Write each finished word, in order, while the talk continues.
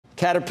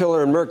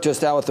Caterpillar and Merck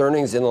just out with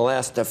earnings in the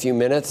last few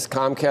minutes.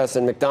 Comcast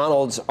and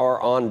McDonald's are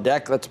on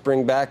deck. Let's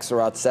bring back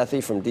Sarat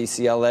Sethi from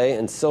DCLA,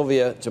 and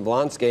Sylvia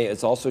Jablonski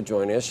is also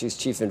joining us. She's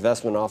Chief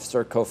Investment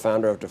Officer,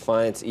 co-founder of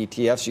Defiance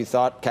ETFs. You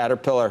thought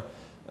Caterpillar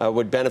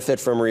would benefit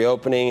from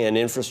reopening and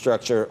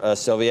infrastructure,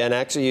 Sylvia, and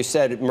actually you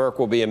said Merck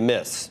will be a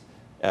miss,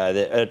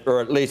 or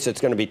at least it's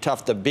going to be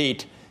tough to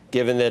beat,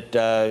 given that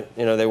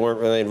they weren't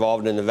really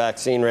involved in the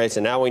vaccine race,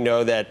 and now we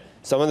know that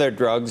some of their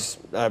drugs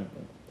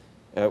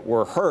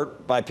were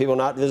hurt by people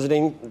not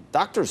visiting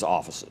doctors'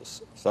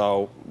 offices.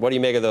 So what do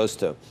you make of those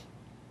two?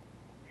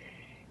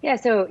 Yeah,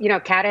 so,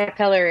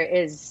 Caterpillar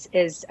is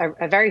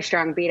a very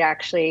strong beat,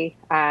 actually,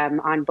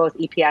 on both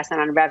EPS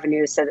and on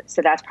revenue. So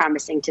that's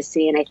promising to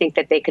see. And I think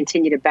that they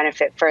continue to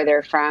benefit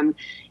further from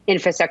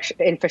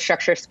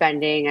infrastructure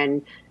spending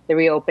and the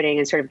reopening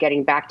and sort of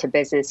getting back to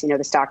business.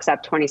 The stock's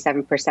up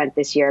 27%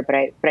 this year, but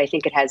I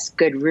think it has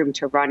good room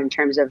to run in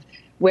terms of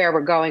where we're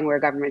going, where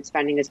government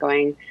spending is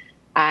going.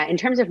 In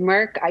terms of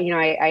Merck,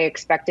 I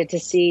expected to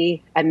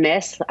see a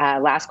miss.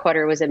 Last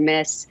quarter was a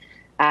miss.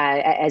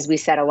 As we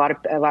said, a lot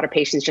of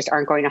patients just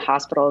aren't going to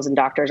hospitals and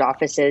doctors'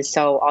 offices.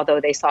 So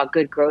although they saw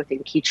good growth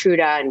in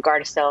Keytruda and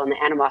Gardasil and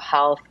the animal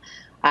health,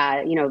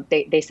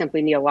 they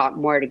simply need a lot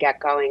more to get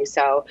going.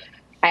 So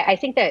I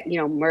think that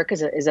Merck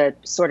is a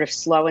sort of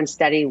slow and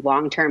steady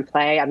long-term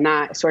play. I'm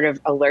not sort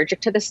of allergic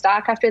to the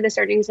stock after this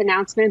earnings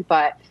announcement,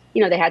 but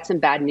they had some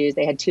bad news.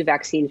 They had 2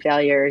 vaccine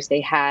failures.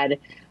 They had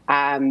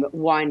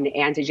one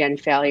antigen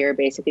failure,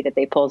 basically, that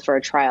they pulled for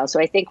a trial. So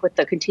I think with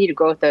the continued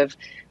growth of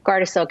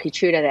Gardasil,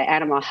 Keytruda, the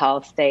animal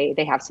health, they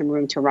have some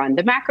room to run.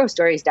 The macro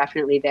story is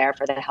definitely there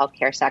for the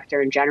healthcare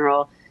sector in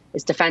general.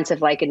 It's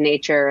defensive-like in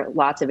nature,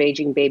 lots of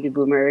aging baby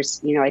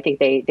boomers. I think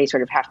they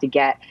sort of have to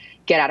get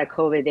out of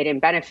COVID. They didn't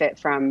benefit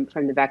from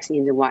the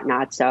vaccines and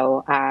whatnot.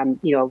 So,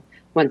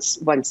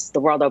 once the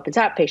world opens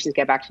up, patients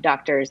get back to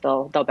doctors,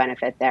 they'll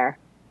benefit there.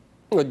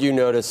 What do you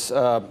notice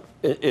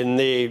in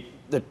the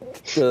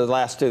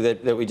last two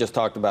that we just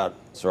talked about,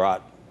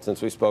 Sarat,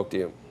 since we spoke to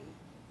you?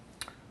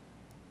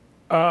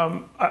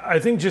 I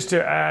think just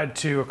to add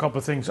to a couple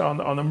of things, on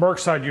the Merck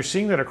side, you're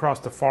seeing that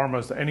across the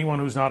pharmas, anyone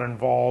who's not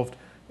involved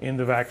in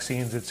the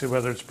vaccines,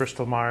 whether it's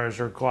Bristol Myers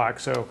or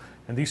Glaxo,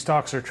 and these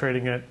stocks are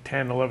trading at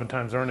 10, 11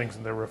 times earnings,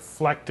 and they're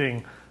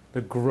reflecting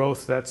the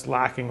growth that's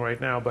lacking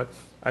right now. But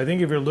I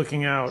think if you're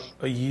looking out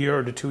a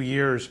year to 2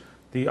 years,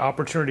 the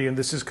opportunity, and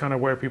this is kind of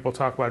where people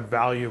talk about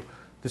value,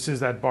 this is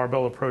that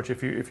barbell approach.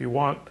 If you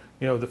want,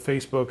 the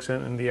Facebooks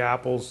and the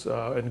Apples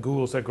and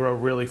Googles that grow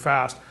really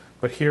fast,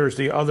 but here's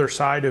the other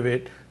side of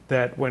it,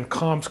 that when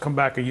comps come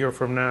back a year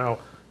from now,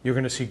 you're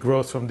going to see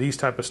growth from these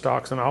type of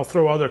stocks. And I'll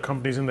throw other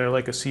companies in there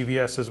like a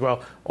CVS as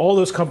well. All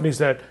those companies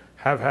that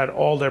have had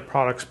all their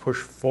products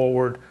pushed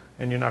forward,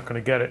 and you're not going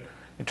to get it.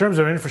 In terms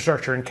of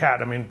infrastructure and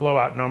CAT,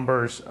 blowout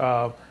numbers,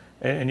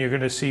 and you're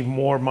going to see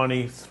more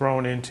money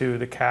thrown into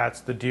the CATs,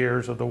 the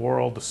Deeres of the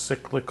world, the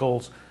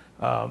cyclicals,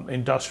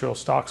 industrial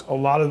stocks. A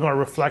lot of them are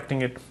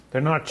reflecting it.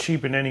 They're not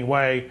cheap in any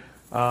way,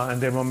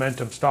 and they're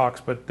momentum stocks,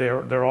 but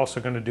they're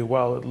also going to do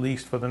well, at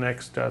least for the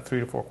next 3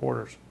 to 4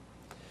 quarters.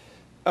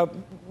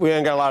 We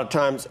haven't got a lot of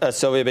time,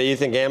 Sylvia, but you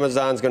think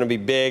Amazon's going to be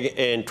big,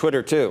 and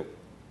Twitter too?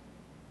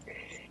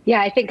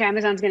 Yeah, I think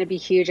Amazon's going to be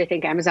huge. I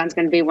think Amazon's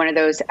going to be one of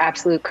those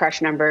absolute crush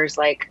numbers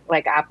like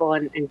Apple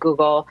and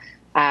Google.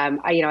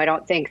 I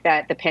don't think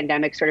that the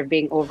pandemic sort of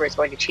being over is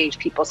going to change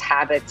people's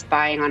habits.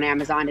 Buying on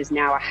Amazon is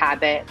now a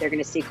habit. They're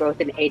going to see growth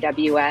in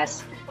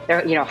AWS.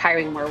 They're,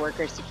 hiring more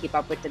workers to keep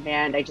up with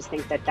demand. I just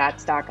think that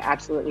stock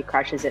absolutely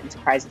crushes it and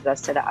surprises us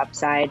to the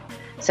upside.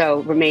 So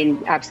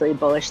remain absolutely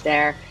bullish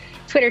there.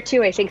 Twitter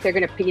too, I think they're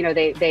going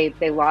to,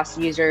 they lost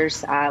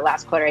users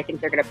last quarter. I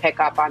think they're going to pick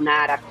up on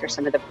that after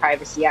some of the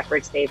privacy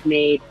efforts they've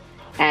made,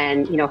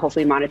 and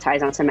hopefully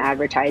monetize on some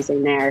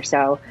advertising there.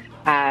 So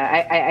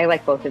I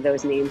like both of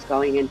those names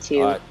going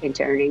into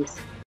earnings.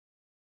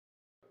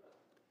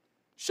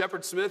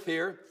 Shepard Smith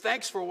here.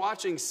 Thanks for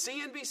watching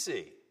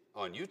CNBC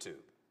on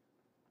YouTube.